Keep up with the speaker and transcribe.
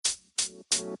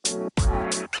Hello,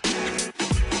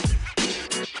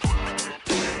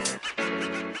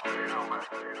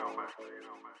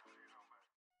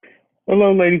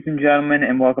 ladies and gentlemen,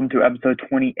 and welcome to episode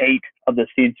 28 of the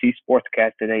C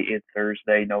Sportscast. Today is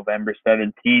Thursday, November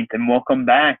 17th, and welcome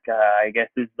back. I guess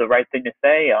is the right thing to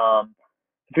say.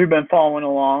 If you've been following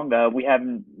along, we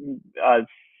haven't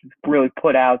really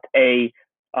put out a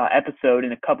episode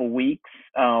in a couple weeks.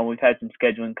 We've had some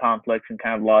scheduling conflicts and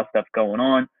kind of a lot of stuff going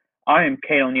on. I am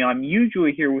Kale O'Neill. I'm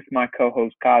usually here with my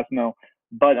co-host Cosmo,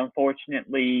 but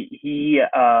unfortunately he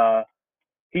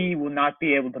will not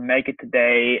be able to make it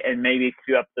today, and maybe a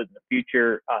few episodes in the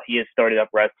future. He has started up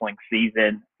wrestling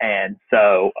season, and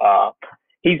so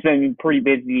he's been pretty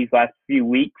busy these last few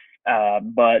weeks,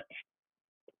 but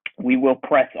we will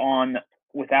press on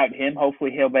without him.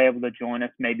 Hopefully he'll be able to join us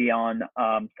maybe on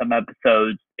some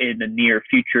episodes in the near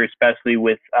future, especially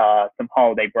with some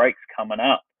holiday breaks coming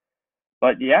up.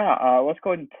 But yeah, let's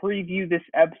go ahead and preview this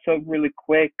episode really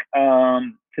quick.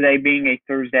 Today being a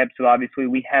Thursday episode, obviously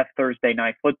we have Thursday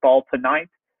night football tonight.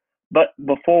 But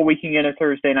before we can get into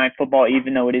Thursday night football,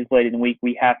 even though it is late in the week,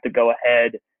 we have to go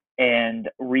ahead and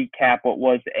recap what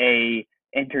was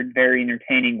entered very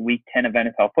entertaining Week 10 of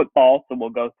NFL football. So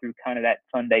we'll go through kind of that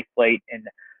Sunday slate and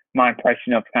my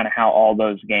impression of kind of how all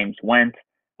those games went.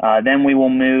 Then we will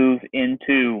move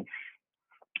into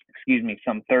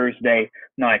some Thursday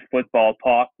night football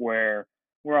talk where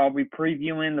I'll be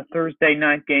previewing the Thursday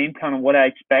night game, kind of what I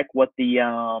expect, what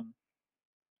I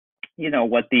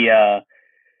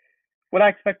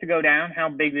expect to go down, how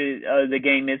big the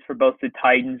game is for both the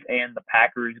Titans and the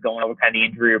Packers, going over kind of the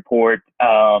injury report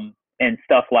and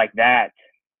stuff like that.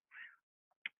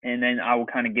 And then I will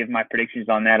kind of give my predictions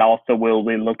on that. Also, we'll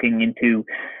be looking into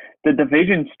the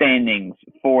division standings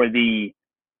for the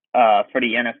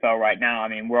NFL right now. I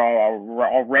mean, we're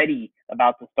already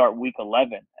about to start Week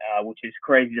 11, which is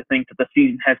crazy to think that the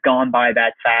season has gone by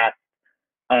that fast.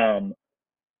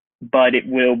 But it's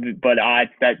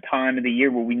that time of the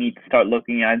year where we need to start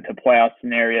looking into playoff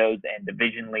scenarios and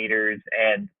division leaders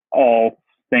and all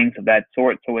things of that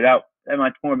sort. So without that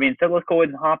much more being said, let's go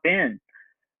ahead and hop in.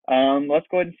 Let's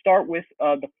go ahead and start with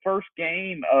the first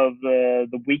game of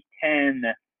the Week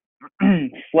 10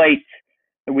 slate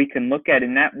that we can look at,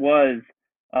 and that was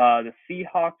the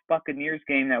Seahawks-Buccaneers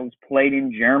game that was played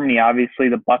in Germany. Obviously,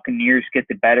 the Buccaneers get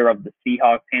the better of the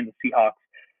Seahawks, and the Seahawks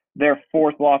their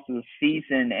fourth loss of the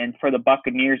season, and for the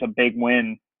Buccaneers, a big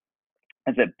win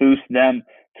as it boosts them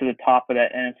to the top of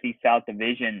that NFC South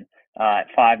division at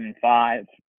 5-5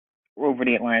 over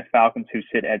the Atlanta Falcons, who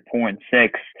sit at 4-6.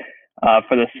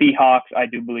 For the Seahawks, I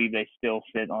do believe they still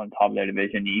sit on top of their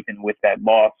division even with that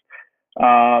loss.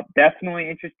 Definitely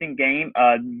interesting game.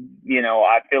 I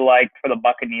feel like for the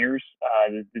Buccaneers,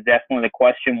 definitely the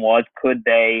question was, could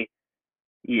they,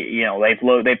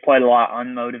 they've played a lot of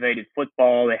unmotivated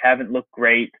football. They haven't looked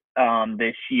great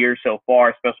this year so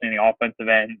far, especially in the offensive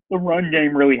end. The run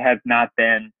game really has not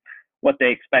been what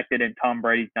they expected, and Tom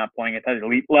Brady's not playing at that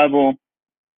elite level.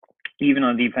 Even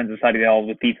on the defensive side of the ball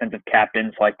with defensive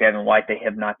captains like Devin White, they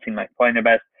have not seemed like playing their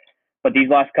best. But these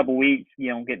last couple of weeks,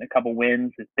 getting a couple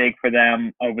wins is big for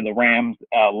them over the Rams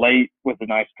late with a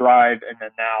nice drive, and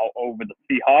then now over the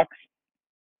Seahawks,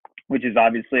 which is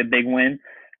obviously a big win.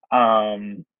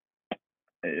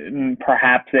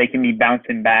 Perhaps they can be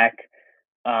bouncing back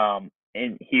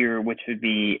in here, which would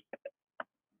be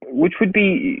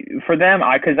for them.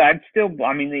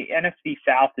 The NFC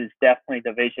South is definitely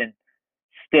a division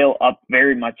still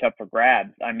very much up for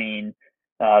grabs. I mean,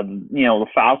 the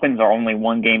Falcons are only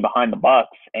one game behind the Bucs,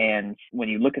 and when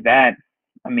you look at that,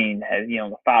 I mean,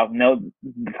 the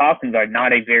Falcons are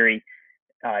not a very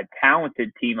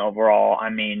talented team overall. I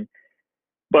mean,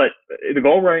 but the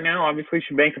goal right now obviously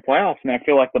should make the playoffs, and I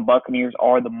feel like the Buccaneers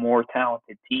are the more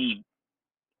talented team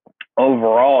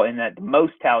overall, the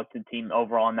most talented team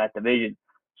overall in that division.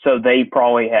 So they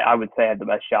probably, I would say, had the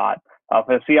best shot.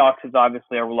 For the Seahawks, is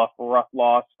obviously a rough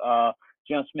loss.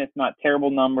 Geno Smith, not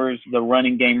terrible numbers. The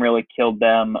running game really killed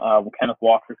them. Kenneth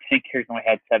Walker, 10 carries, only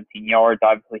had 17 yards.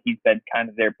 Obviously, he's been kind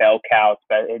of their bell cow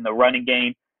in the running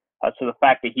game. So the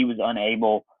fact that he was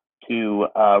unable to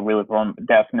really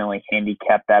definitely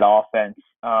handicapped that offense.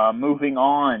 Moving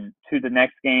on to the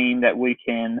next game that we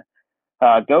can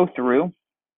go through.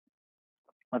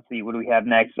 Let's see, what do we have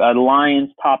next? The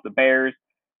Lions top the Bears.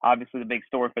 Obviously, the big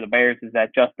story for the Bears is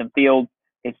that Justin Fields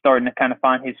is starting to kind of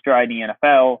find his stride in the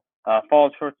NFL.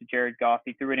 Falls short to Jared Goff.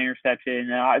 He threw an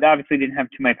interception. Obviously didn't have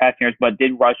too many passing yards, but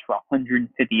did rush for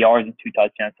 150 yards and 2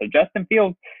 touchdowns. So Justin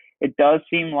Fields, it does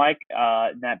seem like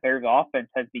that Bears offense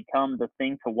has become the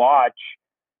thing to watch,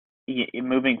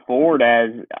 moving forward,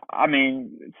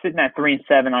 sitting at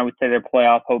 3-7, I would say their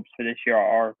playoff hopes for this year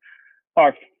are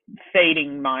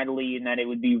fading mightily, in that it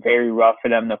would be very rough for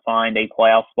them to find a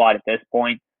playoff spot at this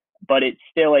point. But it's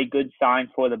still a good sign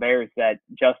for the Bears that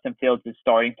Justin Fields is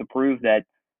starting to prove that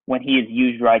when he is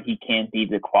used right, he can be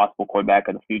the possible quarterback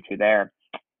of the future there.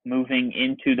 Moving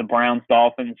into the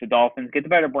Browns-Dolphins. The Dolphins get the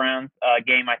better Browns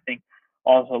game, I think.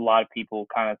 Also, a lot of people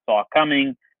kind of saw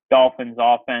coming. Dolphins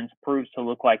offense proves to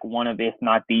look like one of, if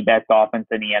not the best offense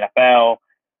in the NFL.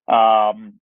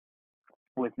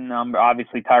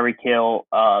 Obviously Tyreek Hill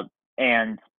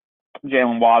and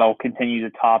Jalen Waddle continue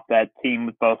to top that team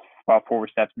with both about 4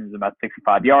 receptions and about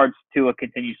 65 yards. Tua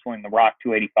continues swinging the rock,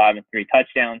 285 and 3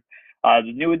 touchdowns.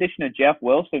 The new addition of Jeff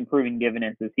Wilson proving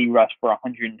dividends as he rushed for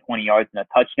 120 yards and a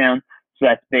touchdown. So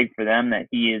that's big for them. That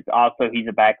he's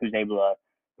a back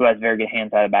who has very good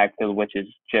hands out of the backfield, which is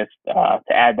just to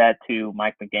add that to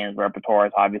Mike McDaniel's repertoire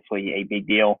is obviously a big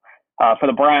deal. For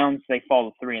the Browns, they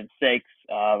fall to 3-6.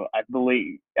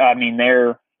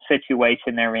 Their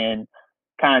situation they're in,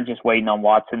 kind of just waiting on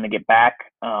Watson to get back.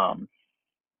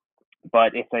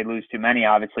 But if they lose too many,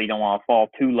 obviously you don't want to fall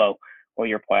too low, or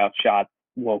your playoff shot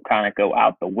will kind of go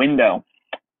out the window.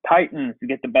 Titans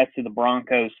get the best of the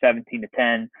Broncos,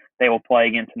 17-10. They will play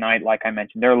again tonight, like I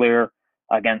mentioned earlier,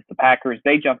 against the Packers.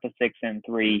 They jump to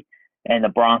 6-3, and the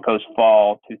Broncos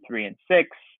fall to 3-6.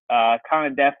 Kind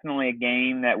of definitely a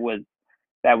game that was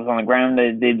on the ground.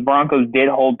 The Broncos did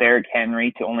hold Derrick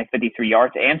Henry to only 53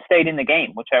 yards and stayed in the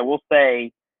game, which I will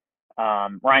say,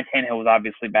 Ryan Tannehill was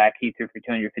obviously back. He threw for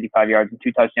 255 yards and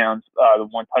 2 touchdowns. The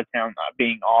one touchdown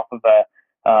being off of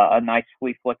a nice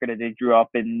flea flicker that they drew up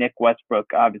in Nick Westbrook,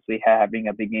 obviously having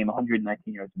a big game,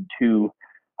 119 yards and 2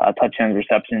 touchdown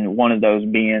reception, one of those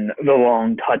being the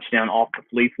long touchdown off the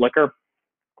flea flicker.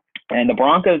 And the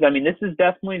Broncos, this is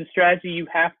definitely the strategy you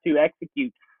have to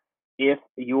execute if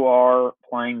you are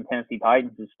playing Tennessee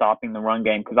Titans, is stopping the run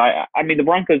game. Because the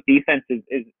Broncos defense is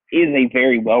a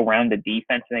very well-rounded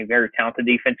defense and a very talented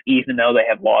defense, even though they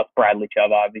have lost Bradley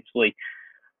Chubb, obviously,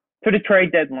 to the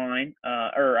trade deadline,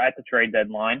 or at the trade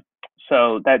deadline.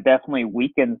 So that definitely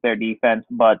weakens their defense,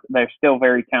 but they're still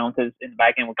very talented in the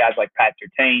back end with guys like Pat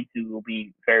Surtain, who will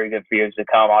be very good for years to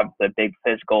come. Obviously, a big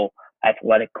physical,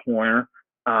 athletic corner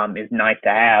is nice to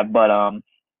have, but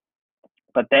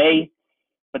they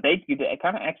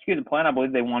kind of executed the plan. I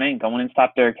believe they won it, going and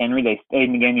stopped Derrick Henry. They stayed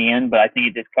in the game in the end, but I think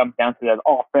it just comes down to that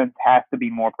offense has to be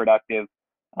more productive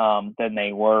than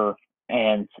they were,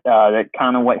 and that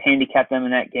kind of what handicapped them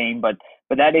in that game. But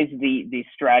that is the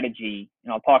strategy,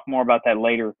 and I'll talk more about that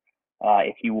later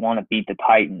if you want to beat the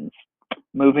Titans.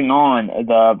 Moving on,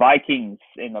 the Vikings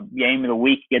in the game of the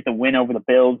week get the win over the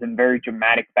Bills in very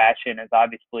dramatic fashion, as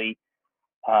obviously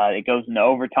it goes into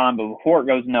overtime. But before it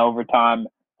goes into overtime,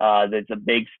 there's a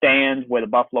big stand where the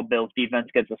Buffalo Bills defense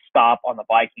gets a stop on the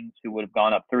Vikings, who would have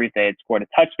gone up 3 if they had scored a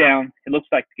touchdown. It looks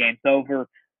like the game's over.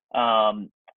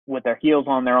 With their heels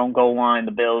on their own goal line,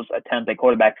 the Bills attempt a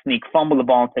quarterback sneak, fumble the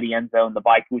ball into the end zone,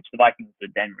 which the Vikings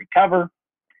would then recover.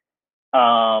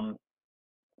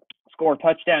 Score a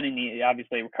touchdown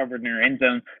obviously recovered in their end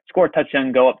zone. Score a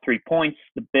touchdown, go up 3 points.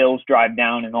 The Bills drive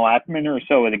down in the last minute or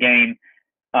so of the game.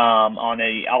 On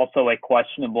a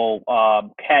questionable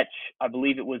catch. I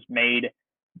believe it was made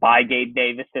by Gabe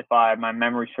Davis, if my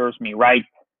memory serves me right.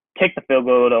 Kick the field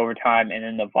goal to overtime, and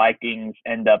then the Vikings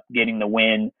end up getting the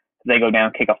win. They go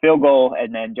down, kick a field goal,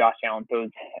 and then Josh Allen throws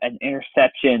an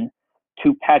interception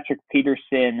to Patrick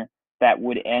Peterson that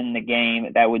would end the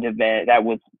game. That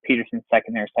was Peterson's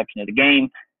second interception of the game.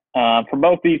 For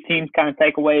both these teams, kind of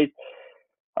takeaways.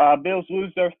 Bills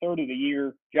lose their third of the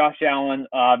year. Josh Allen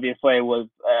obviously was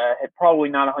probably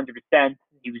not 100%.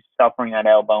 He was suffering that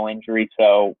elbow injury,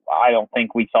 so I don't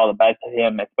think we saw the best of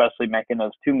him, especially making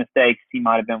those 2 mistakes. He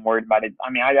might have been worried about it.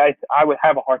 I would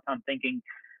have a hard time thinking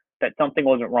that something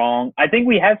wasn't wrong. I think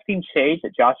we have seen shades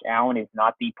that Josh Allen is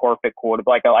not the perfect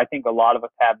quarterback. I think a lot of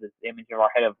us have this image in our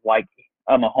head of like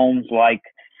a Mahomes-like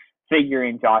figure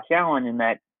in Josh Allen, in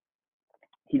that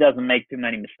he doesn't make too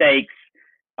many mistakes.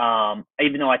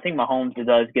 Even though I think Mahomes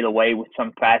does get away with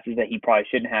some passes that he probably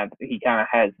shouldn't have, he kind of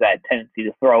has that tendency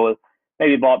to throw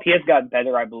maybe a ball. He has gotten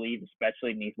better, I believe,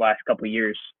 especially in these last couple of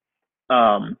years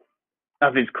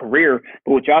of his career.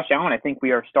 But with Josh Allen, I think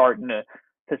we are starting to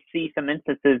see some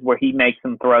instances where he makes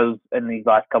some throws in these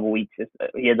last couple of weeks.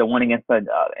 He had the one against the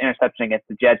interception against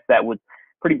the Jets that was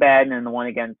pretty bad, and then the one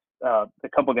against the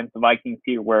couple against the Vikings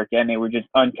here, where again they were just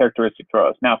uncharacteristic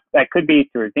throws. Now that could be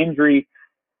through his injury.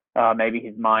 Maybe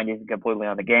his mind isn't completely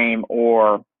on the game,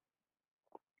 or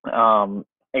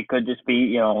it could just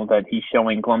be, that he's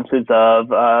showing glimpses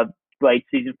of late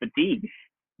season fatigue.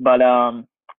 But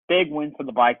big win for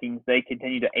the Vikings. They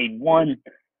continue to 8-1,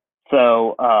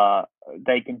 so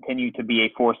they continue to be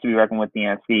a force to be reckoned with in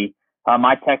the NFC.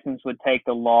 My Texans would take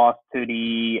the loss to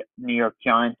the New York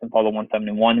Giants and fall to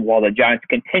 171, while the Giants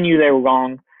continue their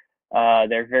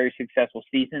their very successful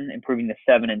season, improving to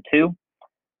 7-2.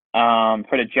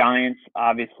 For the Giants,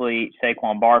 obviously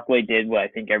Saquon Barkley did what I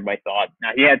think everybody thought.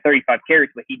 Now he had 35 carries,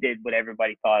 but he did what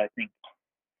everybody thought. I think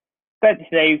that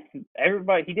today,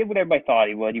 he did what everybody thought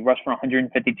he would. He rushed for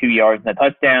 152 yards and a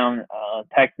touchdown.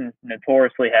 Texans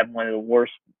notoriously have one of the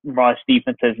worst rush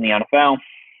defenses in the NFL.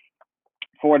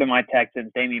 For my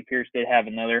Texans, Dameon Pierce did have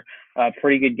another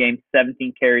pretty good game,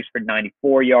 17 carries for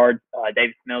 94 yards.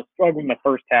 Davis Mills struggled in the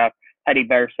first half, had a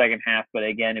better second half, but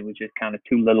again, it was just kind of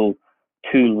too little,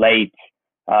 too late.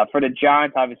 For the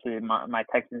Giants, obviously, my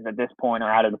Texans at this point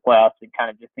are out of the playoffs and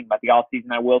kind of just think about the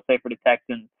offseason. I will say for the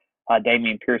Texans,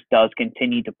 Dameon Pierce does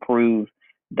continue to prove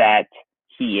that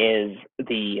he is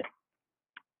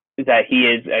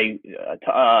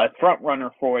a front runner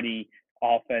for the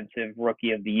offensive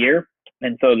rookie of the year.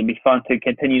 And so it'll be fun to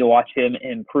continue to watch him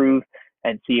improve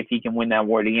and see if he can win that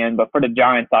award again. But for the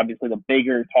Giants, obviously the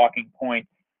bigger talking point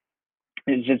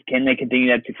is just, can they continue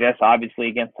that success? Obviously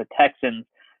against the Texans,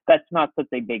 that's not such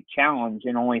a big challenge,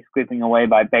 and only squeezing away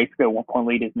by basically a 1-point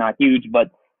lead is not huge. But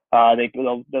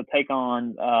they'll take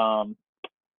on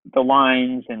the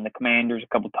Lions and the Commanders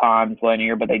a couple times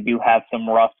linear, but they do have some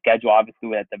rough schedule, obviously,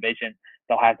 with that division.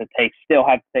 They'll still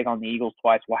have to take on the Eagles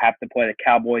twice. We'll have to play the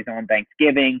Cowboys on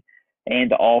Thanksgiving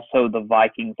and also the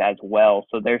Vikings as well.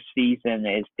 So their season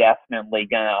is definitely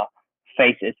going to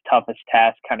face its toughest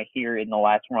task kind of here in the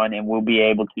last run, and we'll be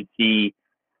able to see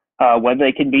whether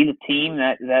they can be the team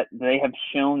that they have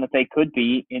shown that they could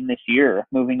be in this year.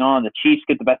 Moving on, the Chiefs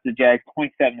get the best of the Jags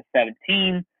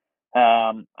 27-17.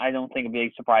 I don't think it'll be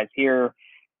a surprise here.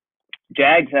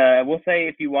 Jags, I will say,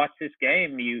 if you watch this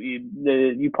game,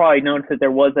 you probably noticed that there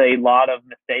was a lot of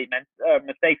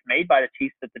mistakes made by the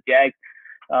Chiefs that the Jags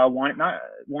wanted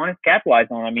to capitalize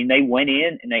on. I mean, they went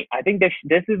in and I think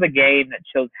this is a game that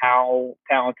shows how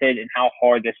talented and how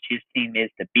hard this Chiefs team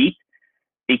is to beat,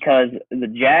 because the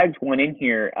Jags went in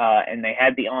here and they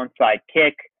had the onside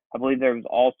kick. I believe there was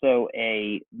also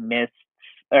a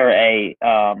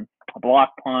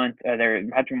block punt.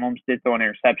 Patrick Mahomes did throw an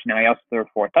interception. Now he also threw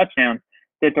 4 touchdowns,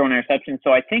 did throw an interception.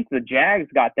 So I think the Jags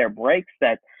got their breaks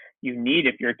that you need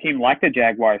if you're a team like the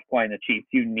Jaguars playing the Chiefs.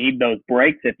 You need those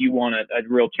breaks if you want a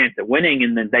real chance at winning.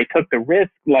 And then they took the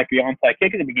risk, like the onside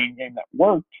kick at the beginning of the game, that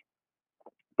worked.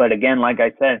 But again, like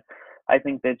I said, I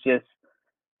think that just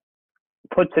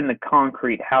puts in the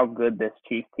concrete how good this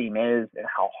Chiefs team is and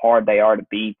how hard they are to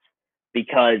beat.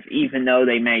 Because even though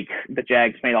the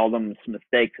Jags made all those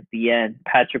mistakes at the end,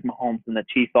 Patrick Mahomes and the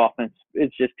Chiefs offense is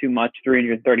just too much.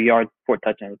 330 yards, 4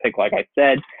 touchdowns, pick, like I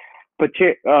said. But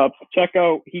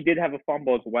Pacheco, he did have a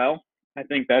fumble as well. I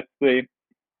think so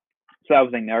that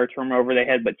was another turnover over their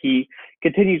head, but he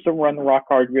continues to run the rock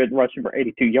hard, good, rushing for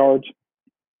 82 yards.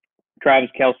 Travis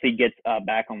Kelce gets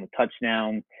back on the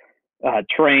touchdown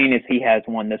train, as he has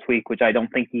one this week, which I don't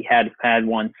think he had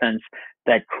one since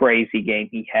that crazy game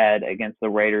he had against the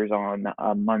Raiders on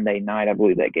Monday night. I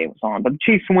believe that game was on. But the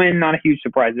Chiefs win, not a huge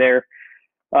surprise there.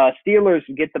 Steelers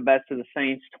get the best of the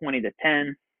Saints,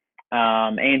 20-10.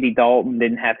 Andy Dalton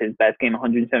didn't have his best game,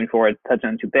 174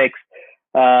 touchdowns, 2 picks.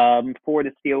 For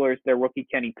the Steelers, their rookie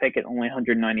Kenny Pickett, only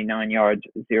 199 yards,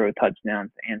 0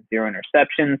 touchdowns, and 0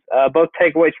 interceptions. Both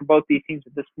takeaways for both these teams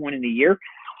at this point in the year.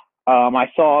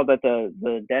 I saw that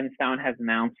the Dennis Down has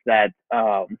announced that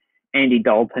Andy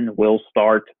Dalton will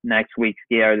start next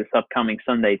this upcoming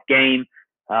Sunday's game,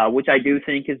 which I do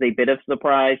think is a bit of a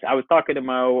surprise. I was talking to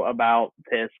Mo about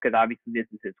this because obviously this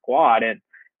is his squad, and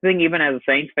I think even as a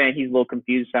Saints fan, he's a little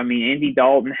confused. I mean, Andy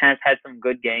Dalton has had some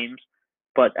good games,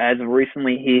 but as of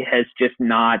recently, he has just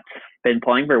not been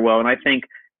playing very well. And I think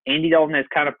Andy Dalton has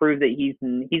kind of proved that he's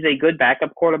a good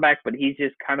backup quarterback, but he's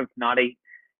just kind of not a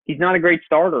great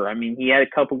starter. I mean, he had a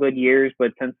couple good years,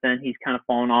 but since then he's kind of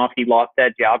fallen off. He lost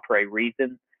that job for a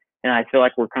reason, and I feel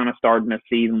like we're kind of starting to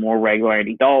see the more regular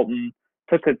Andy Dalton.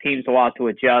 Took the teams a while to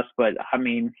adjust, but I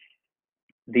mean,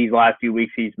 these last few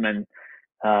weeks he's been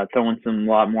throwing a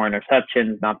lot more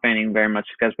interceptions, not fanning very much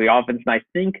because of the offense. And I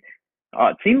think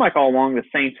it seemed like all along the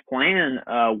Saints' plan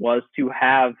was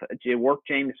to work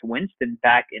Jameis Winston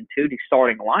back into the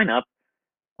starting lineup.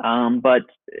 But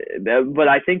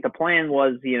I think the plan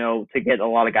was, to get a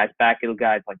lot of guys back, get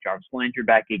guys like Jarvis Landry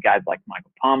back, get guys like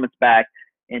Michael Thomas back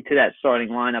into that starting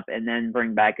lineup, and then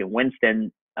bring back in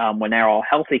Winston when they're all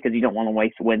healthy, because you don't want to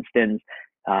waste Winston's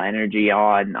energy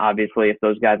on. Obviously, if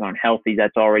those guys aren't healthy,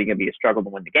 that's already going to be a struggle to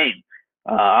win the game.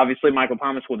 Obviously, Michael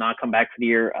Thomas will not come back for the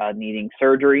year, needing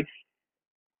surgery.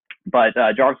 But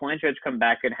Jarvis Landry come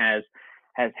back and has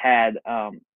had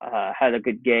a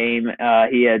good game.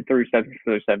 He had 3 receptions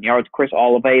for 7 yards. Chris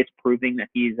Olave is proving that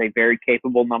he's a very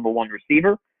capable number one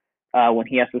receiver when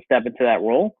he has to step into that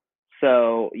role.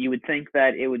 So you would think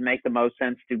that it would make the most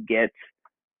sense to get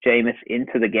Jameis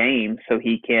into the game so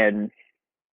he can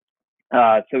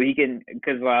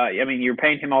because I mean you're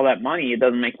paying him all that money. It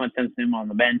doesn't make much sense to him on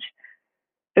the bench.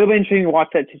 It'll be interesting to watch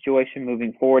that situation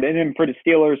moving forward. And then for the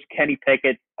Steelers, Kenny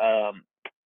Pickett,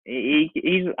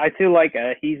 he's I feel like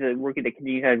he's a rookie that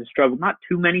continues to struggle. Not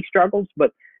too many struggles,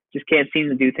 but just can't seem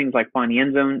to do things like find the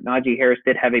end zone. Najee Harris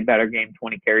did have a better game,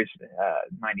 20 carries,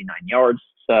 99 yards.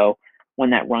 So when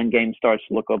that run game starts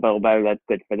to look a little better, that's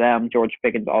good for them. George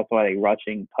Pickens also had a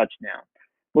rushing touchdown.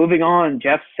 Moving on,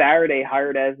 Jeff Saturday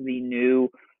hired as the new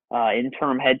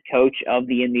interim head coach of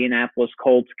the Indianapolis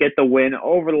Colts, get the win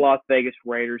over the Las Vegas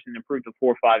Raiders and improve to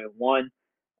 4-5-1.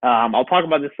 I'll talk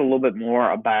about this a little bit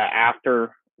more about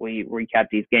after we recap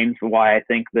these games, why I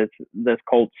think this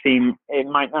Colts team, it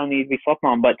might not need to be slept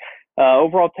on. But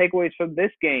overall takeaways from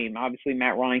this game, obviously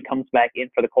Matt Ryan comes back in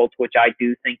for the Colts, which I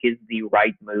do think is the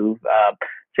right move.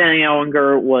 Sammy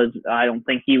Ellinger I don't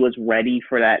think he was ready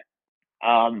for that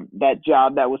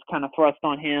job that was kind of thrust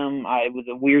on him. It was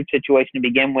a weird situation to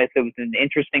begin with. It was an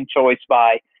interesting choice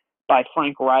by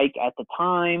Frank Reich at the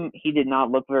time. He did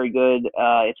not look very good,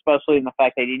 especially in the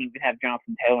fact they didn't even have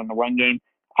Jonathan Taylor in the run game.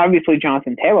 Obviously,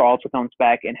 Jonathan Taylor also comes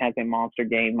back and has a monster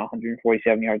game,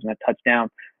 147 yards and a touchdown.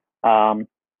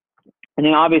 And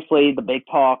then obviously the big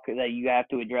talk that you have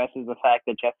to address is the fact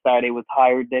that Jeff Saturday was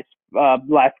hired this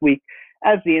last week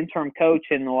as the interim coach,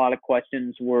 and a lot of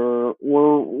questions were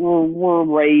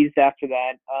raised after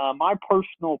that. My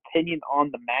personal opinion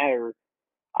on the matter,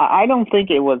 I don't think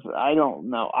it was. I don't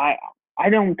know. I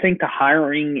don't think the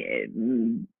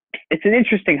hiring. It's an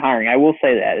interesting hiring. I will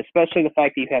say that, especially the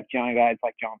fact that you have guys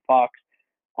like John Fox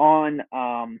on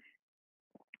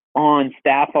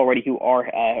staff already who are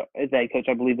as head coach.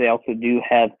 I believe they also do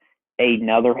have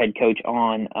another head coach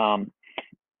on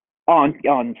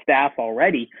staff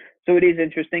already. So it is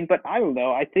interesting, but I don't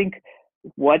know. I think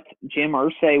what Jim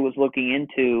Irsay was looking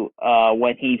into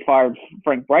when he fired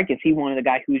Frank Reich is he wanted a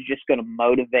guy who's just going to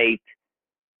motivate.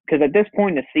 Because at this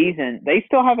point in the season, they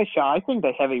still have a shot. I think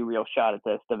they have a real shot at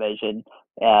this division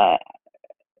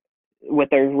with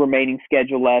their remaining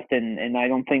schedule left, and I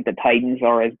don't think the Titans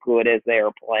are as good as they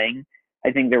are playing.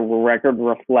 I think their record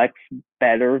reflects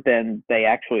better than they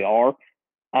actually are.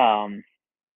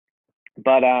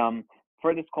 But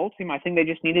for this Colts team, I think they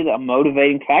just needed a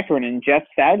motivating factor, and Jeff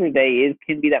Saturday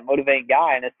can be that motivating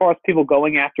guy. And as far as people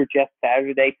going after Jeff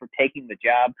Saturday for taking the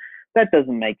job, that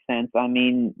doesn't make sense. I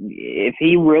mean, if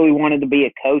he really wanted to be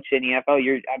a coach in the NFL,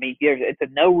 it's a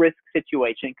no-risk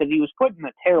situation because he was put in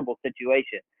a terrible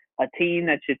situation. A team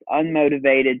that's just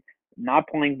unmotivated, not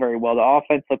playing very well. The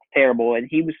offense looks terrible, and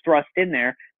he was thrust in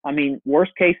there. I mean,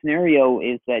 worst case scenario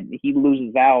is that he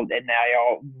loses out, and now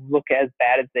y'all look as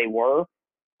bad as they were.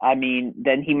 I mean,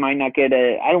 then he might not get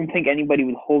I don't think anybody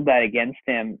would hold that against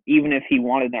him, even if he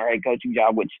wanted their head coaching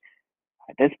job, which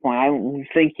at this point, I don't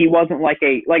think he wasn't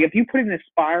if you put an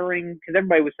aspiring, because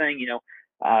everybody was saying,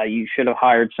 you should have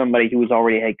hired somebody who was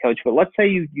already a head coach. But let's say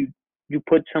you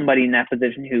put somebody in that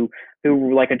position who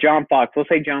like a John Fox. Let's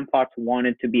say John Fox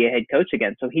wanted to be a head coach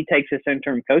again, so he takes this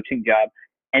interim coaching job,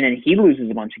 and then he loses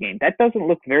a bunch of games. That doesn't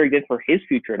look very good for his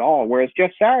future at all. Whereas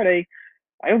Jeff Saturday,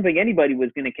 I don't think anybody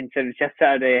was going to consider Jeff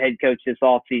Saturday a head coach this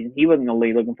offseason. He wasn't going to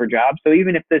be looking for jobs. So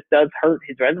even if this does hurt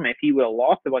his resume, if he would have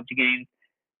lost a bunch of games,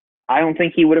 I don't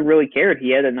think he would have really cared.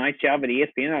 He had a nice job at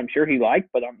ESPN. I'm sure he liked,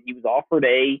 but he was offered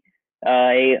a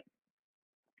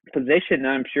position.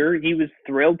 I'm sure he was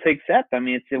thrilled to accept. I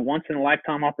mean, it's a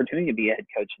once-in-a-lifetime opportunity to be a head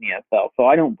coach in the NFL. So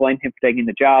I don't blame him for taking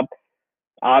the job.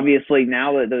 Obviously,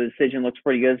 now that the decision looks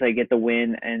pretty good as they get the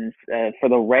win, and for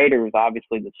the Raiders,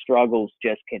 obviously the struggles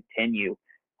just continue,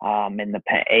 and the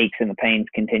aches and the pains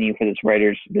continue for this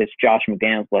Josh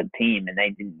McDaniels-led team. And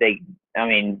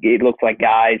it looks like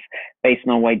guys, based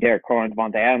on the way Derek Carr and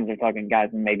Devontae Adams are talking, guys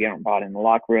that maybe aren't brought in the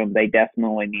locker room, they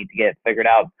definitely need to get figured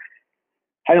out.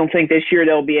 I don't think this year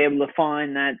they'll be able to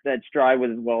find that stride with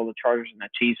as well the Chargers and the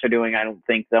Chiefs are doing. I don't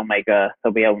think they'll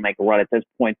be able to make a run at this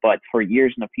point. But for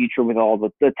years in the future, with all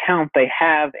the talent they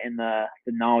have and the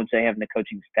knowledge they have in the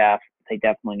coaching staff, they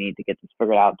definitely need to get this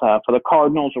figured out. For the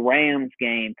Cardinals-Rams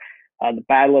game, the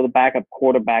battle of the backup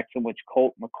quarterbacks in which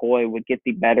Colt McCoy would get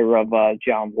the better of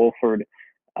John Wolford,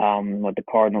 with the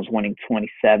Cardinals winning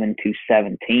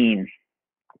 27-17.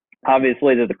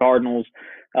 Obviously, the Cardinals,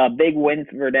 big win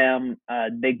for them,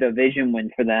 big division win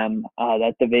for them.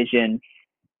 That division,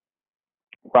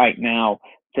 right now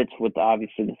sits with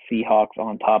obviously the Seahawks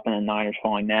on top and the Niners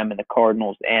following them and the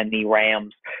Cardinals and the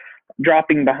Rams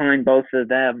dropping behind both of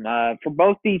them. For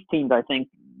both these teams, I think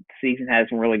the season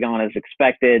hasn't really gone as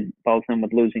expected, both of them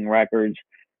with losing records.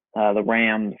 The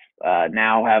Rams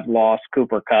now have lost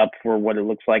Cooper Kupp for what it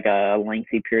looks like a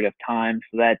lengthy period of time.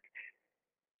 So that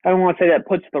I don't want to say that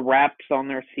puts the wraps on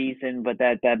their season, but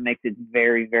that makes it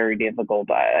very, very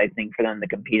difficult, I think, for them to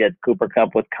compete. At Cooper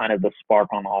Kupp was kind of the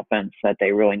spark on offense that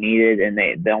they really needed, and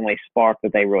the only spark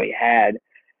that they really had.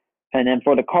 And then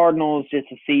for the Cardinals, just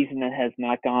a season that has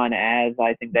not gone as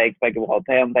I think they expected. Well,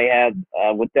 they had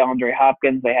with DeAndre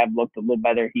Hopkins, they have looked a little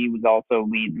better. He was also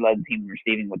led the team in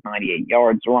receiving with 98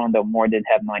 yards. Rondo Moore did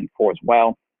have 94 as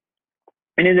well,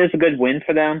 and it is a good win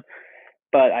for them.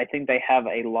 But I think they have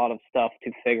a lot of stuff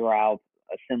to figure out,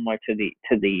 similar to the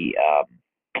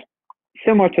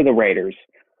Raiders.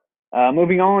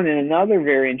 Moving on, in another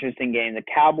very interesting game, the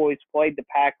Cowboys played the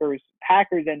Packers.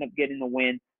 Packers end up getting the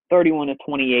win,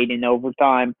 31-28 in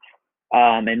overtime.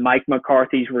 And Mike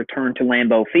McCarthy's return to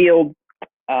Lambeau Field.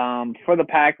 For the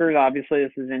Packers, obviously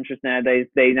this is interesting.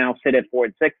 They now sit at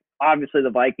 4-6. Obviously, the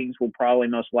Vikings will probably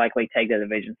most likely take the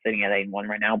division, sitting at 8-1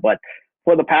 right now. But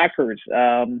for the Packers,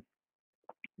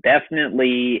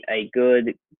 definitely a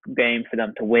good game for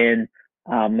them to win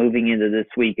moving into this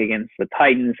week against the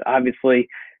Titans. Obviously,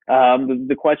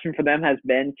 the question for them has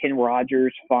been, can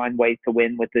Rodgers find ways to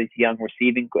win with this young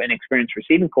receiving and experienced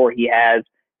receiving core he has?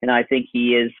 And I think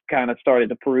he is kind of started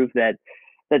to prove that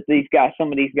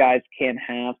some of these guys can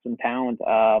have some talent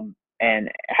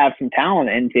and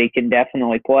they can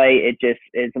definitely play. It just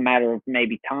is a matter of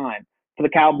maybe time. For the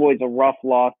Cowboys, a rough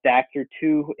loss. Dak threw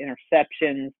 2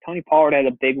 interceptions. Tony Pollard had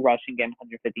a big rushing game,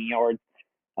 150 yards.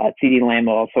 CeeDee Lamb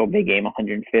also a big game,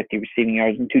 150 receiving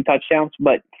yards and 2 touchdowns.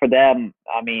 But for them,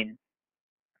 I mean,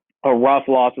 a rough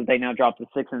loss as they now drop to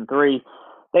 6-3.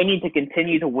 They need to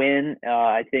continue to win,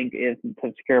 I think, to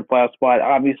secure a playoff spot.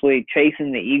 Obviously,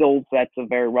 chasing the Eagles, that's a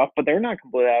very rough, but they're not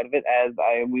completely out of it,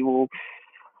 we will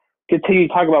continue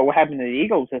to talk about what happened to the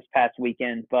Eagles this past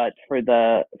weekend. But for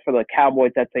the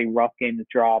Cowboys, that's a rough game to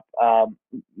drop.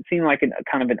 It seemed like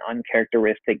kind of an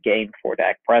uncharacteristic game for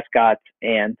Dak Prescott.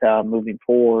 And moving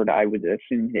forward, I would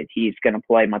assume that he's going to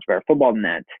play much better football than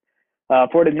that.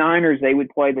 For the Niners, they would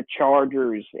play the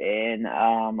Chargers in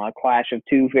a clash of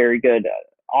 2 very good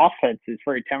offenses,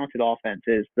 very talented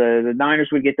offenses. The Niners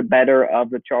would get the better of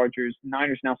the Chargers. The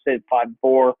Niners now sit at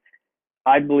 5-4.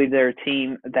 I believe they're a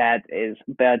team that is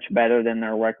much better than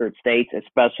their record states,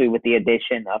 especially with the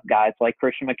addition of guys like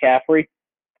Christian McCaffrey.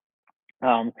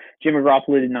 Jimmy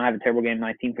Garoppolo did not have a terrible game,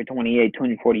 19 for 28,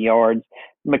 240 yards.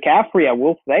 McCaffrey, I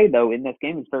will say, though, in this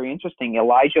game is very interesting.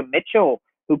 Elijah Mitchell,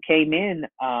 who came in,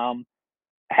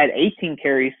 had 18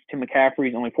 carries to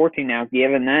McCaffrey's only 14 now.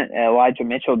 Given that, Elijah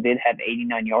Mitchell did have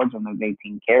 89 yards on those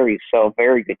 18 carries, so a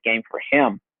very good game for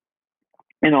him.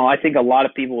 I think a lot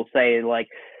of people will say, like,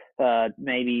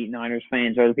 maybe Niners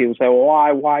fans or other people say,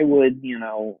 well, why would,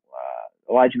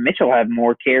 Elijah Mitchell have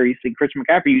more carries than Christian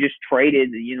McCaffrey? You just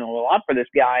traded, a lot for this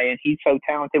guy, and he's so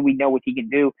talented. We know what he can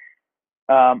do.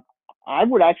 I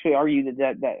would actually argue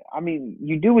that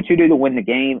you do what you do to win the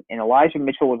game, and Elijah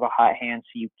Mitchell was a hot hand,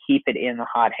 so you keep it in the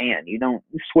hot hand. You don't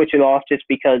switch it off just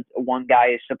because one guy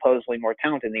is supposedly more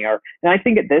talented than the other. And I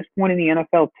think at this point in the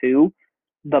NFL too,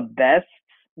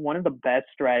 one of the best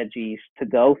strategies to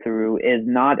go through is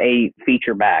not a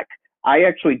feature back. I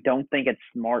actually don't think it's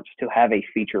smart to have a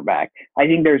feature back. I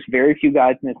think there's very few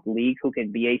guys in this league who can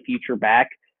be a feature back.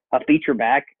 A feature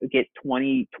back, get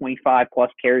 20, 25 plus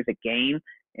carries a game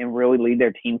and really lead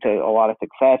their team to a lot of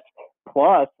success.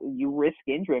 Plus, you risk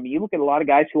injury. I mean, you look at a lot of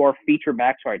guys who are feature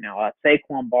backs right now.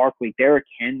 Saquon Barkley, Derrick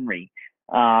Henry.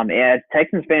 As a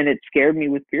Texans fan, it scared me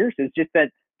with Pierce. It's just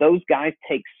that those guys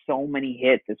take so many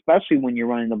hits, especially when you're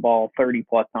running the ball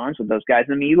 30-plus times with those guys.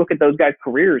 I mean, you look at those guys'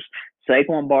 careers.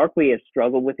 Saquon Barkley has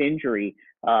struggled with injury.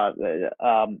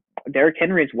 Derrick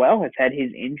Henry as well has had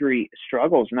his injury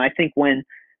struggles. And I think when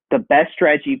the best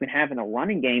strategy you can have in a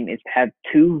running game is to have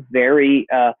two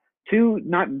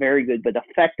not very good, but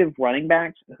effective running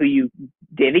backs who you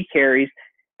divvy carries.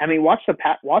 I mean, watch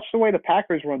the way the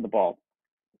Packers run the ball.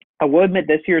 I will admit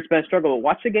this year it's been a struggle, but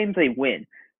watch the games they win.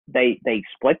 They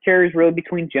split carries really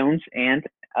between Jones and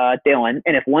Dillon,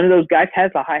 and if one of those guys has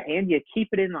a hot hand, you keep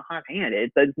it in the hot hand.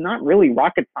 It's not really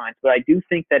rocket science, but I do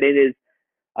think that it is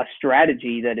a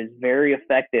strategy that is very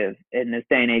effective in this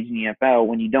day and age in the NFL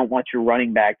when you don't want your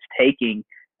running backs taking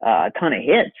a ton of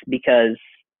hits because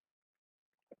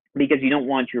you don't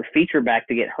want your feature back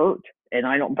to get hurt. And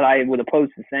I would oppose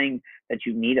to saying that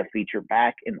you need a feature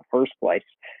back in the first place.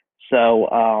 So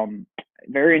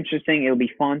very interesting. It'll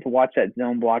be fun to watch that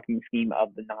zone blocking scheme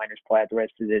of the Niners play out the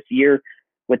rest of this year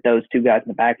with those two guys in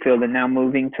the backfield. And now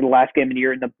moving to the last game of the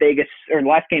year and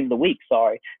last game of the week,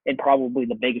 and probably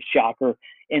the biggest shocker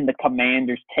in the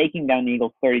Commanders taking down the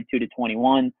Eagles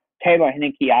 32-21. Taylor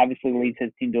Heinicke obviously leads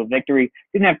his team to a victory.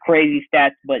 Didn't have crazy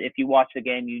stats, but if you watch the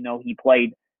game, you know he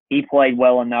played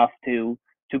well enough to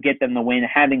get them the win.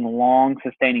 Having long,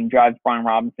 sustaining drives, Brian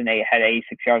Robinson had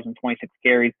 86 yards and 26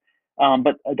 carries.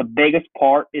 But the biggest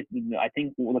part is, I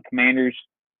think, the Commanders,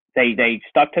 they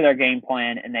stuck to their game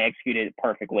plan and they executed it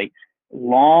perfectly.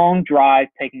 Long drives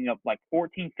taking up like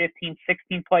 14, 15,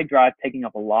 16-play drives, taking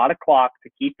up a lot of clock to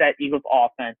keep that Eagles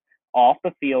offense off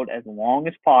the field as long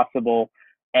as possible,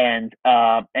 and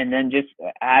then just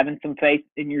having some faith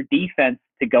in your defense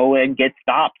to go and get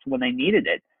stops when they needed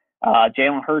it.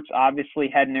 Jalen Hurts obviously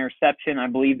had an interception. I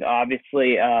believe that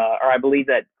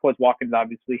Quez Watkins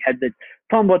obviously had the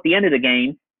fumble at the end of the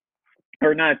game,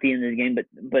 or not at the end of the game,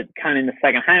 but kind of in the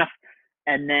second half.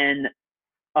 And then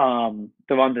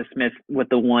Devonta Smith with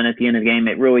the one at the end of the game.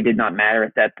 It really did not matter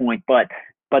at that point. But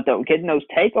getting those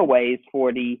takeaways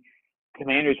for the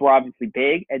Commanders were obviously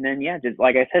big. And then, just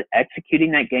like I said,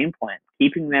 executing that game plan,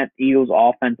 keeping that Eagles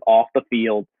offense off the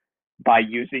field by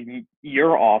using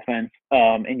your offense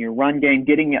in your run game,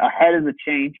 getting ahead of the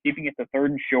change, keeping it to third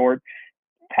and short,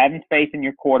 having faith in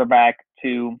your quarterback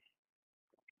to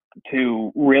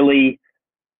really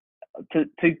to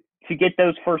get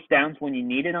those first downs when you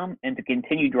needed them and to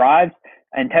continue drives.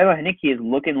 And Taylor Heinicke is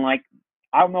looking like,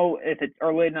 I don't know if it's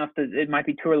early enough it might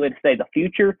be too early to say the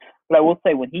future, but I will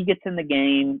say when he gets in the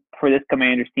game for this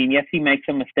Commanders team, yes, he makes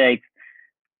some mistakes,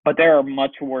 but there are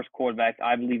much worse quarterbacks,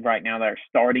 I believe, right now that are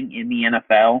starting in the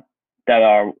NFL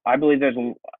I believe there's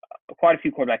quite a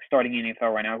few quarterbacks starting in the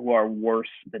NFL right now who are worse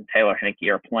than Taylor Heinicke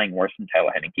or playing worse than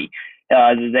Taylor Heinicke.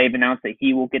 They've announced that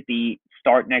he will get the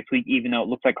start next week, even though it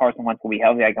looks like Carson Wentz will be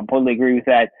healthy. I completely agree with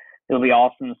that. It'll be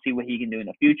awesome to see what he can do in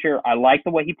the future. I like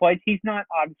the way he plays. He's not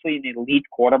obviously an elite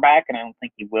quarterback, and I don't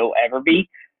think he will ever be.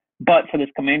 But for this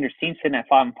Commanders team sitting at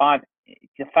 5-5,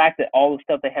 the fact that all the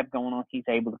stuff they have going on, he's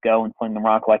able to go and sling the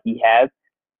rock like he has,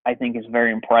 I think is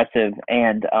very impressive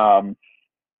and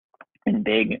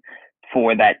big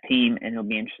for that team, and it'll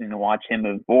be interesting to watch him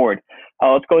move forward.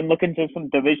 Let's go and look into some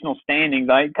divisional standings.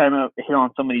 I kind of hit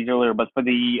on some of these earlier, but for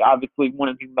obviously one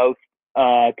of the most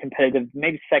competitive,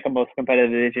 maybe second most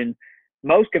competitive division,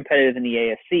 most competitive in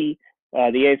the AFC.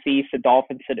 The AFC East, the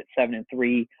Dolphins sit at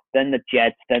 7-3, then the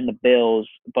Jets, then the Bills,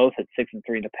 both at 6-3,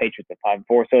 and the Patriots at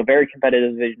 5-4. So a very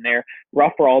competitive division there.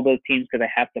 Rough for all those teams because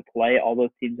they have to play all those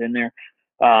teams in there.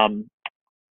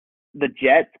 The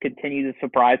Jets continue to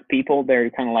surprise people. They're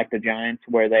kind of like the Giants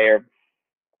where they're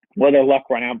luck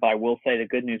run out. But I will say the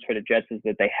good news for the Jets is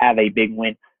that they have a big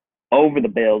win over the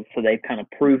Bills. So they've kind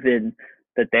of proven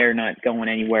that they're not going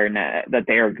anywhere and that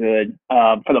they are good.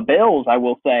 For the Bills, I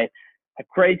will say a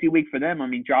crazy week for them. I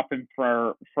mean, dropping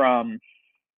from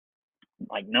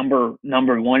like number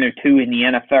 1 or 2 in the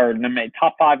NFL, or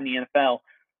top 5 in the NFL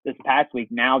this past week,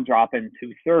 now dropping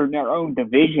to third in their own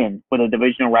division with a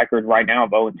divisional record right now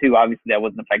of 0-2. Obviously, that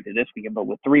wasn't affected this weekend, but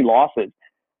with 3 losses.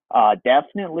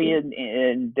 Definitely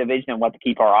in division what to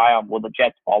keep our eye on. Will the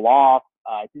Jets fall off?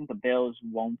 I think the Bills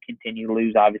won't continue to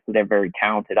lose. Obviously, they're very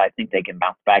talented. I think they can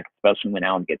bounce back, especially when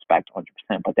Allen gets back to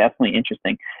 100%. But definitely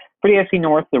interesting. For the AFC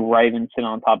North, the Ravens sit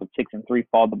on top at 6-3,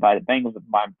 followed by the Bengals at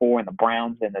 5-4, and the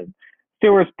Browns and the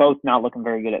Steelers both not looking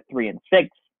very good at 3-6.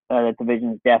 That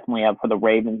division is definitely up for the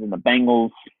Ravens and the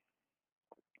Bengals.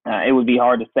 It would be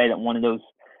hard to say that one of those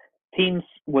teams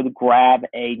would grab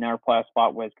another playoff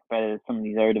spot where as competitive some of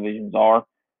these other divisions are.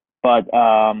 But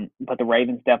the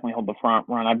Ravens definitely hold the front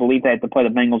run. I believe they have to play the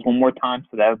Bengals one more time,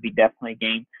 so that would be definitely a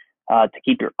game to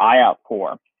keep your eye out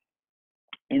for.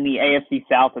 In the AFC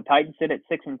South, the Titans sit at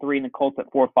 6-3 and the Colts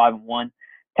at 4-5-1.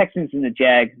 Texans and the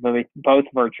Jags, both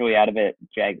virtually out of it.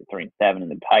 Jags at 3-7 and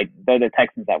the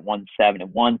Texans at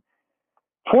 1-7-1.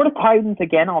 For the Titans,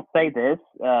 again, I'll say this,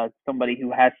 somebody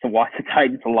who has to watch the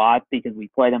Titans a lot because we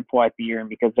play them twice a year and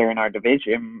because they're in our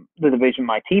division, the division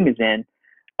my team is in,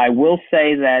 I will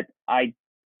say that I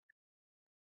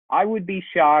would be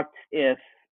shocked if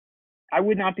I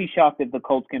would not be shocked if the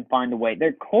Colts can find a way.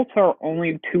 Their Colts are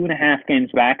only 2.5 games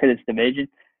back of this division.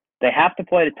 They have to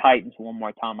play the Titans one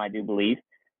more time, I do believe.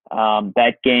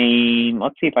 That game,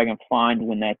 let's see if I can find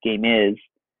when that game is,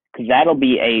 because that'll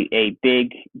be a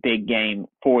big, big game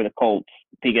for the Colts.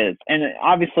 And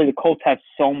obviously the Colts have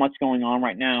so much going on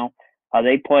right now.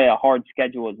 They play a hard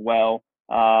schedule as well.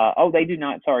 They do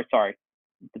not. Sorry.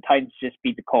 The Titans just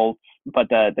beat the Colts, but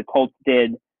the Colts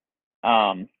did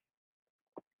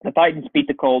the Titans beat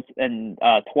the Colts and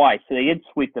twice, so they did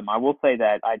sweep them. I will say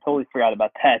that. I totally forgot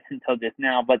about that until just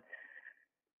now. But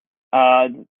uh,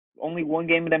 only one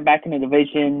game of them back in the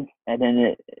division, and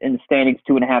then in the standings,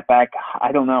 2.5 back.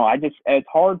 I don't know. It's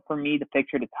hard for me to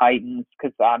picture the Titans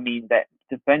because I mean that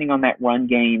depending on that run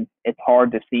game, it's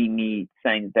hard to see me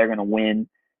saying that they're going to win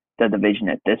the division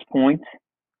at this point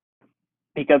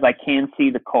because I can see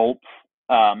the Colts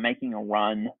making a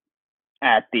run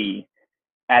at the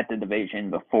division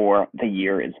before the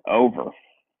year is over.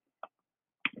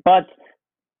 But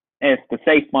if the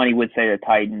safe money would say the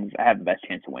Titans have the best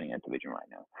chance of winning that division right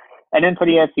now. And then for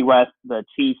the NFC West, the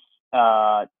Chiefs,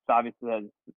 obviously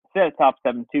set a top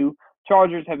 7-2.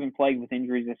 Chargers have been plagued with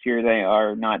injuries this year. They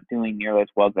are not doing nearly as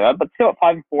well as they are, but still at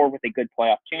 5-4 with a good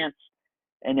playoff chance.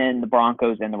 And then the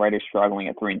Broncos and the Raiders struggling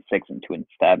at 3-6 and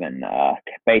 2-7.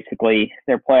 Basically,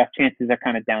 their playoff chances are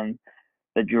kind of down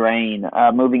the drain.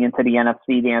 Moving into the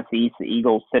NFC East, the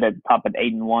Eagles sit at the top at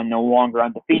 8-1, no longer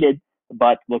undefeated,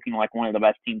 but looking like one of the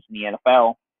best teams in the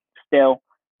NFL. Still,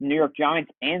 the New York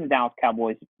Giants and the Dallas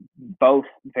Cowboys, both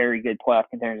very good playoff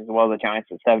contenders as well. The Giants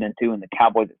at 7-2 and the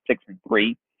Cowboys at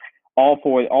 6-3. All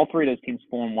three of those teams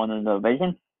 4-1 in the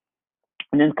division.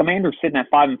 And then Commanders sitting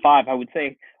at 5-5. I would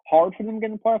say hard for them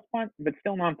getting the playoff spot, but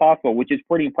still not impossible, which is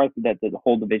pretty impressive that the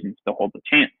whole division still holds a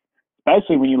chance.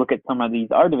 Especially when you look at some of these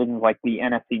other divisions like the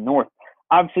NFC North.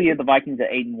 Obviously, you have the Vikings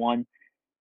at 8-1.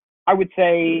 I would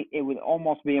say it would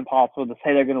almost be impossible to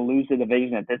say they're going to lose the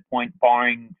division at this point,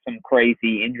 barring some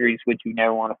crazy injuries, which you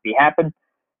never want to see happen.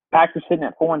 Packers sitting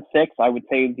at 4-6. I would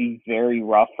say it would be very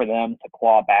rough for them to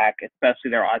claw back,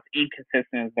 especially they're as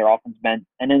inconsistent as their offense been.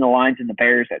 And then the Lions and the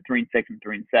Bears at 3-6 and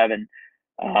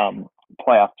 3-7.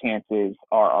 Playoff chances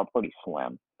are pretty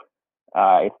slim,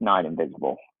 if not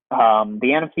invisible. The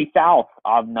NFC South,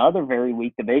 another very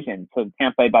weak division. So the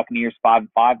Tampa Bay Buccaneers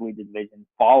 5-5 lead the division,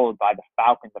 followed by the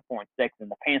Falcons at 4-6, and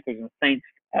the Panthers and the Saints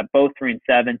at both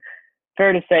 3-7.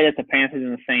 Fair to say that the Panthers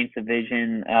and the Saints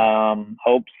division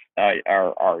hopes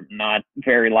are not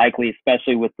very likely,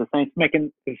 especially with the Saints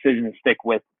making the decision to stick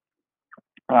with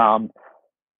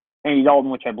Andy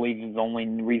Dalton, which I believe is only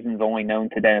known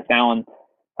to Dennis Allen.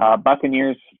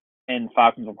 Buccaneers and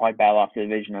Falcons will probably battle off the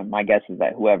division. And my guess is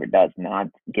that whoever does not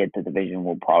get the division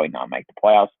will probably not make the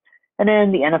playoffs. And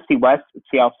then the NFC West,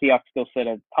 Seattle Seahawks still sit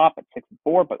at the top at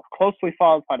 6-4, but closely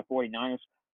followed by the 49ers.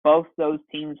 Both those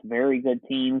teams, very good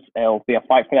teams. It'll be a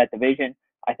fight for that division.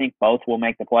 I think both will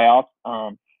make the playoffs.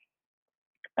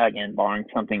 Again, barring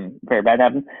something very bad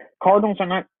happens. Cardinals are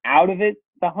not out of it,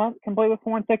 the hunt completely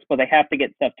with 4-6, but they have to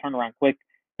get stuff turned around quick.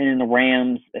 And in the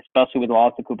Rams, especially with the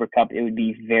loss of Cooper Kupp, it would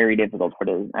be very difficult for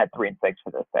them at 3-6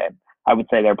 for this team. I would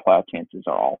say their playoff chances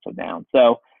are also down.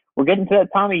 So we're getting to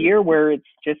that time of year where it's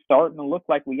just starting to look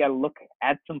like we got to look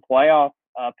at some playoff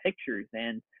pictures.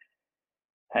 And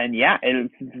yeah,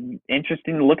 it's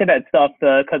interesting to look at that stuff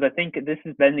because I think this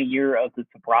has been the year of the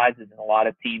surprises, and a lot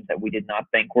of teams that we did not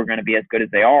think were going to be as good as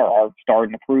they are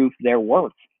starting to prove their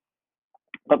worth.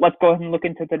 But let's go ahead and look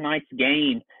into tonight's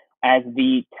game, as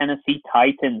the Tennessee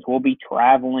Titans will be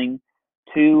traveling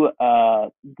to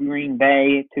Green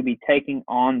Bay to be taking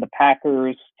on the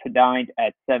Packers tonight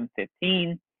at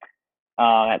 7:15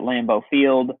 at Lambeau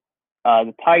Field.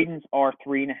 The Titans are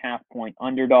 3.5-point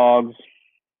underdogs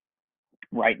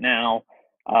right now.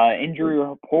 Injury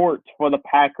reports for the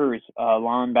Packers: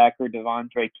 linebacker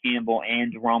Devondre Campbell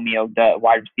and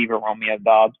wide receiver Romeo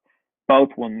Doubs both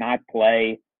will not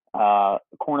play.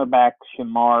 Cornerback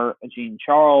Shamar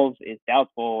Jean-Charles is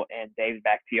doubtful, and David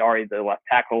Bakhtiari, the left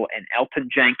tackle, and Elton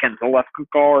Jenkins, the left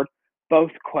guard,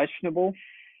 both questionable.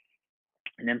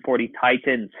 And then for the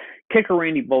Titans, kicker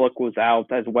Randy Bullock was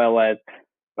out, as well as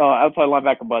outside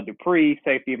linebacker Bud Dupree,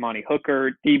 safety Amani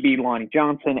Hooker, DB Lonnie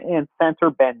Johnson, and center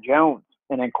Ben Jones.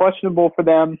 And then questionable for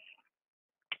them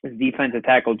is defensive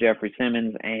tackle Jeffrey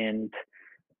Simmons and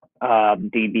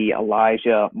DB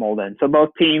Elijah Molden. So both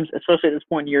teams, especially at this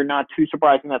point in the year, not too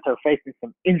surprising that they're facing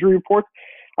some injury reports.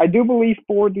 I do believe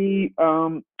for the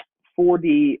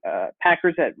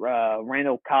Packers that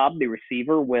Randall Cobb, the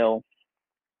receiver, will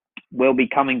be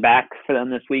coming back for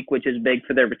them this week, which is big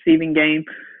for their receiving game.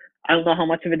 I don't know how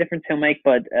much of a difference he'll make,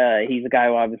 but he's a guy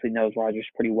who obviously knows Rodgers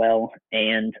pretty well,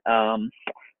 and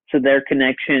so their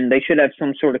connection, they should have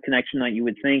some sort of connection that you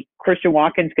would think. Christian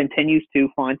Watkins continues to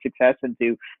find success and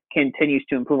continues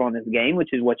to improve on his game, which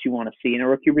is what you want to see in a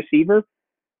rookie receiver.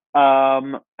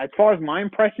 As far as my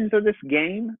impressions of this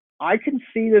game, I can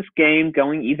see this game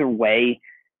going either way.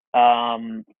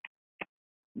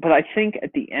 But I think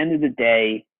at the end of the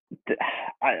day,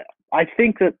 I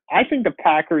think the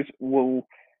Packers will.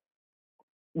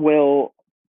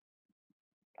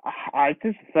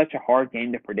 This is such a hard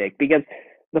game to predict because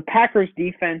the Packers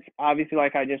defense, obviously,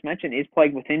 like I just mentioned, is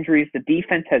plagued with injuries. The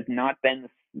defense has not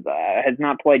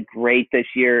played great this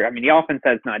year. I mean, the offense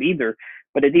has not either,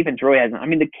 but the defense really hasn't. I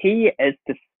mean, the key is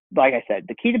to, like I said,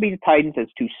 the key to beat the Titans is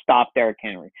to stop Derrick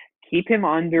Henry, keep him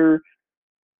under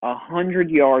 100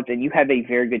 yards, and you have a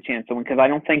very good chance to win. Because I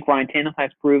don't think Ryan Tannehill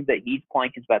has proved that he's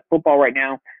playing his best football right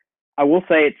now. I will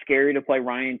say it's scary to play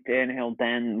Ryan Tannehill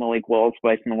than Malik Willis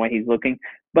based on the way he's looking.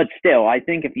 But still, I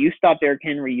think if you stop Derrick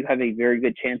Henry, you have a very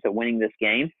good chance at winning this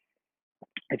game.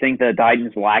 I think the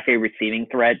Titans lack a receiving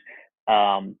threat,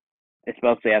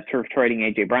 especially after trading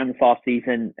A.J. Brown this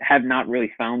offseason. Have not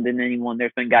really found in anyone.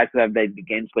 There's been guys who have big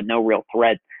games, but no real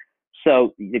threat.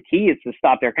 So the key is to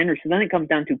stop Derrick Henry. So then it comes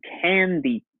down to, can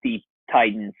the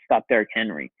Titans stop Derrick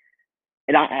Henry?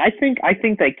 And I think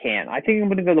they can. I think I'm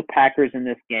going to go the Packers in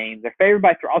this game. They're favored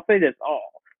by 3. I'll say this.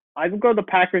 I will go the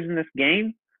Packers in this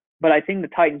game, but I think the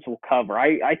Titans will cover.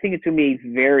 I think it's going to be a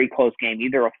very close game,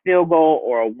 either a field goal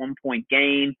or a 1-point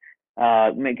game.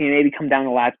 Maybe come down to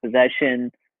the last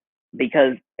possession,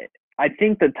 because I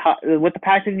think what the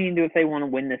Packers need to do if they want to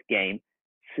win this game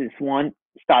is, one,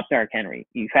 stop Derrick Henry.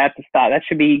 You have to stop. That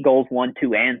should be goals 1,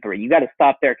 2, and 3. You got to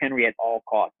stop Derrick Henry at all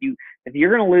costs. If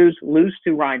you're going to lose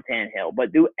to Ryan Tannehill,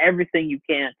 but do everything you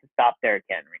can to stop Derrick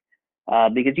Henry,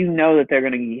 because you know that they're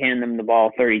going to hand them the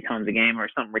ball 30 times a game or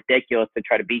something ridiculous to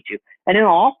try to beat you. And in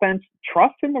offense,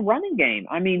 trust in the running game.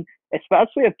 I mean,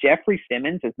 especially if Jeffrey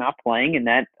Simmons is not playing in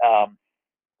that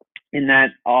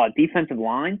defensive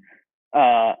line.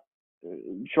 You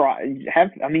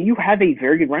have a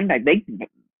very good running back. A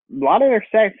lot of their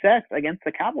success against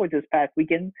the Cowboys this past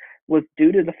weekend was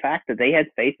due to the fact that they had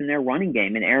faith in their running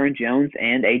game, and Aaron Jones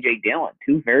and A.J. Dillon,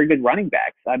 2 very good running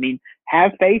backs. I mean,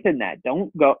 have faith in that.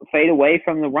 Don't go fade away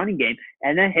from the running game,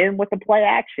 and then hit them with the play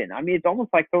action. I mean, it's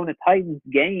almost like throwing a Titans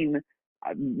game.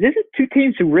 This is 2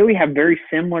 teams who really have very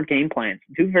similar game plans.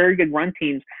 2 very good run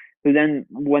teams who then,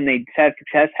 when they have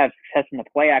success in the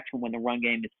play action when the run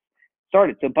game is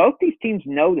started. So both these teams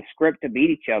know the script to beat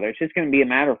each other. It's just going to be a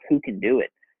matter of who can do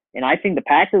it. And I think the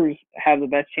Packers have the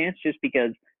best chance, just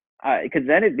because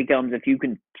then it becomes, if you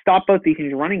can stop both these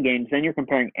teams' running games, then you're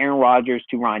comparing Aaron Rodgers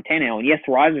to Ryan Tannehill. And yes,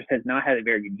 Rodgers has not had a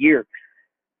very good year,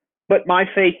 but my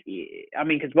faith,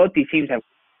 because both these teams have,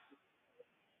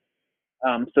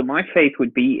 so my faith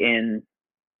would be in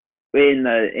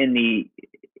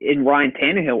Ryan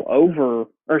Tannehill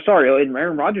in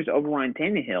Aaron Rodgers over Ryan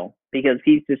Tannehill, because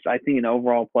he's just, I think, in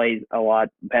overall plays a lot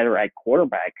better at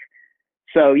quarterback.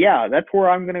 So, yeah, that's where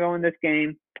I'm going to go in this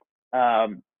game.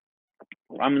 I'm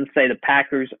going to say the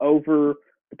Packers over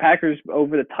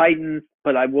the Titans,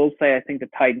 but I will say I think the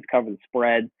Titans cover the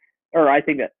spread. I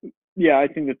think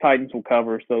the Titans will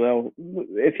cover. So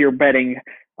if you're betting,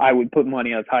 I would put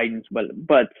money on the Titans. But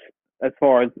as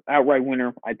far as outright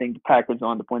winner, I think the Packers are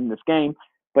on to win this game.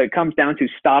 But it comes down to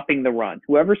stopping the run.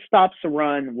 Whoever stops the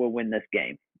run will win this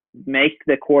game. Make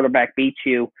the quarterback beat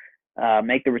you.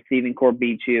 Make the receiving corps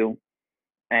beat you.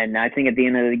 And I think at the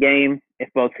end of the game, if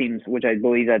both teams, which I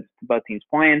believe that's both teams'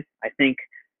 plan, I think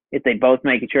if they both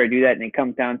make sure to do that, and it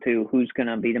comes down to who's going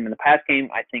to beat them in the pass game,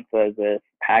 I think the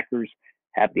Packers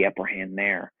have the upper hand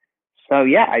there. So,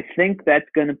 yeah, I think that's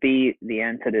going to be the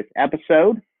end to this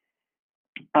episode.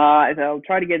 I'll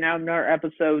try to get another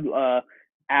episode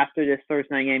after this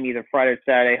Thursday night game, either Friday or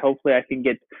Saturday. Hopefully I can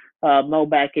get Mo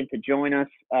back in to join us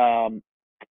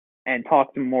and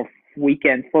talk some more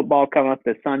weekend football coming up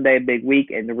this Sunday, big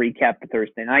week, and to recap the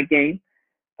Thursday night game.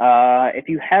 If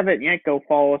you haven't yet, go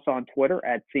follow us on Twitter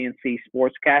at CNC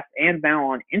Sportscast, and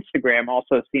now on Instagram,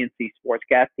 also CNC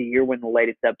Sportscast, to hear when the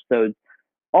latest episodes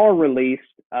are released,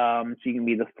 so you can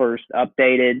be the first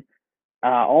updated.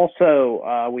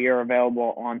 Also, we are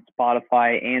available on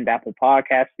Spotify and Apple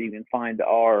Podcasts, so you can find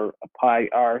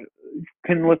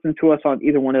can listen to us on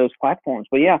either one of those platforms.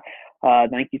 But yeah,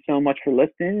 thank you so much for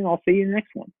listening, and I'll see you in the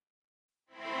next one.